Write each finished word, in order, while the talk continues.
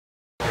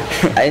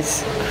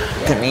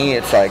To me,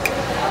 it's like,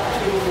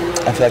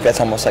 I feel like that's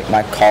almost like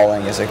my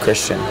calling as a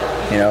Christian.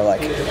 You know,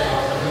 like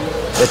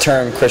the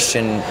term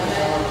Christian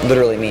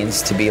literally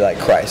means to be like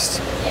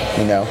Christ,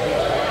 you know.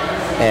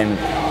 And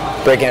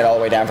breaking it all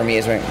the way down for me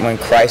is when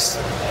Christ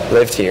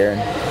lived here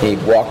and he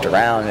walked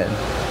around and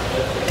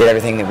did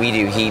everything that we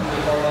do, he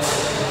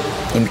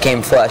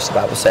became flesh, the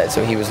Bible said,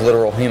 so he was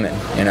literal human,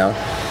 you know.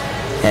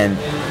 And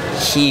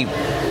he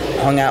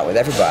hung out with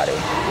everybody.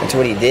 That's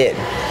what he did,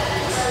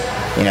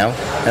 you know.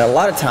 And a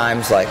lot of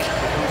times, like,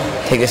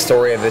 take the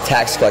story of the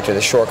tax collector,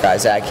 the short guy,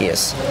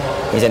 Zacchaeus.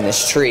 He's in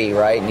this tree,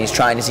 right, and he's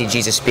trying to see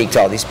Jesus speak to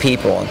all these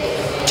people.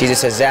 And Jesus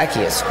says,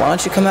 Zacchaeus, why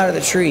don't you come out of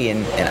the tree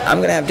and I'm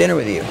going to have dinner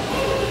with you.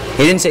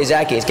 He didn't say,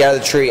 Zacchaeus, get out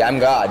of the tree, I'm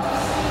God,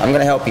 I'm going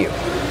to help you.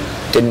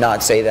 Did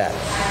not say that.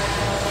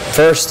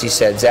 First, he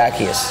said,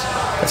 Zacchaeus,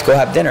 let's go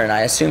have dinner. And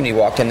I assumed he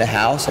walked in the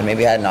house and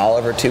maybe had an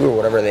olive or two or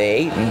whatever they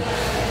ate, and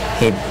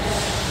he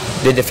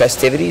did the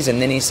festivities,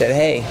 and then he said,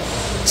 hey,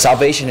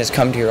 salvation has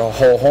come to your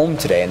whole home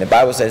today. And the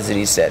Bible says that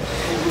he said,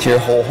 to your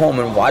whole home.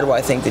 And why do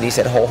I think that he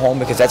said whole home?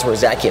 Because that's where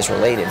Zacchaeus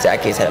related.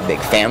 Zacchaeus had a big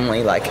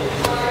family, like, you know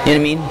what I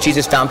mean?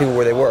 Jesus found people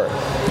where they were.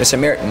 The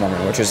Samaritan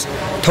woman, which was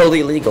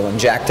totally illegal and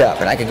jacked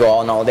up. And I could go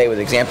all and all day with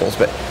examples,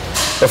 but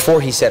before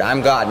he said,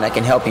 I'm God and I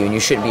can help you and you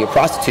shouldn't be a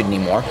prostitute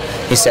anymore,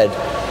 he said,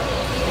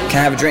 can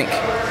I have a drink?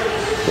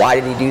 Why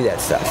did he do that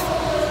stuff?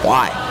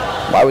 Why?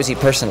 Why was he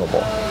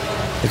personable?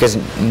 Because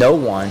no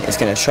one is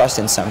going to trust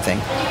in something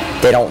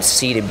they don't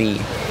see to be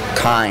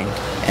kind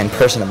and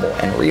personable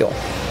and real.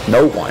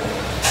 No one.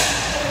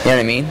 You know what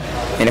I mean?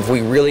 And if we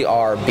really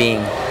are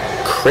being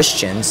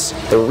Christians,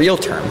 the real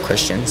term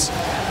Christians,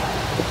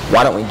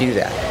 why don't we do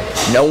that?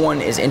 No one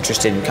is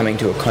interested in coming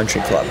to a country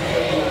club.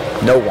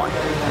 No one.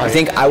 I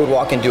think I would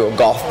walk into a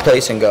golf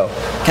place and go,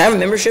 can I have a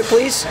membership,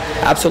 please?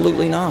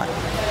 Absolutely not.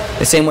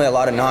 The same way a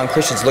lot of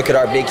non-Christians look at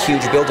our big,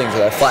 huge buildings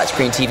with our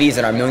flat-screen TVs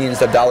and our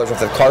millions of dollars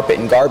worth of carpet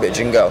and garbage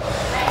and go,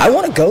 I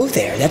want to go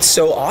there. That's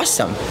so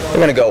awesome. They're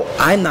going to go,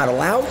 I'm not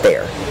allowed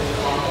there.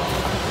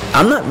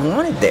 I'm not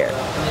wanted there.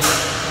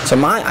 So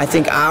I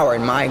think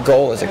my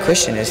goal as a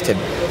Christian is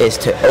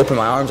to open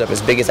my arms up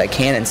as big as I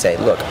can and say,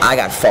 look, I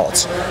got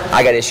faults,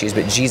 I got issues,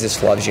 but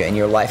Jesus loves you and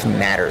your life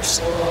matters.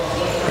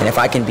 And if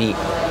I can be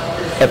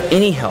of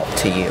any help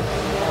to you,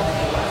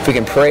 if we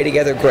can pray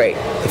together, great.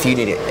 If you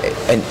need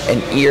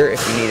an ear,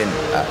 if you need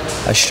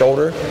a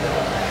shoulder,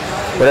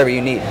 whatever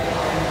you need,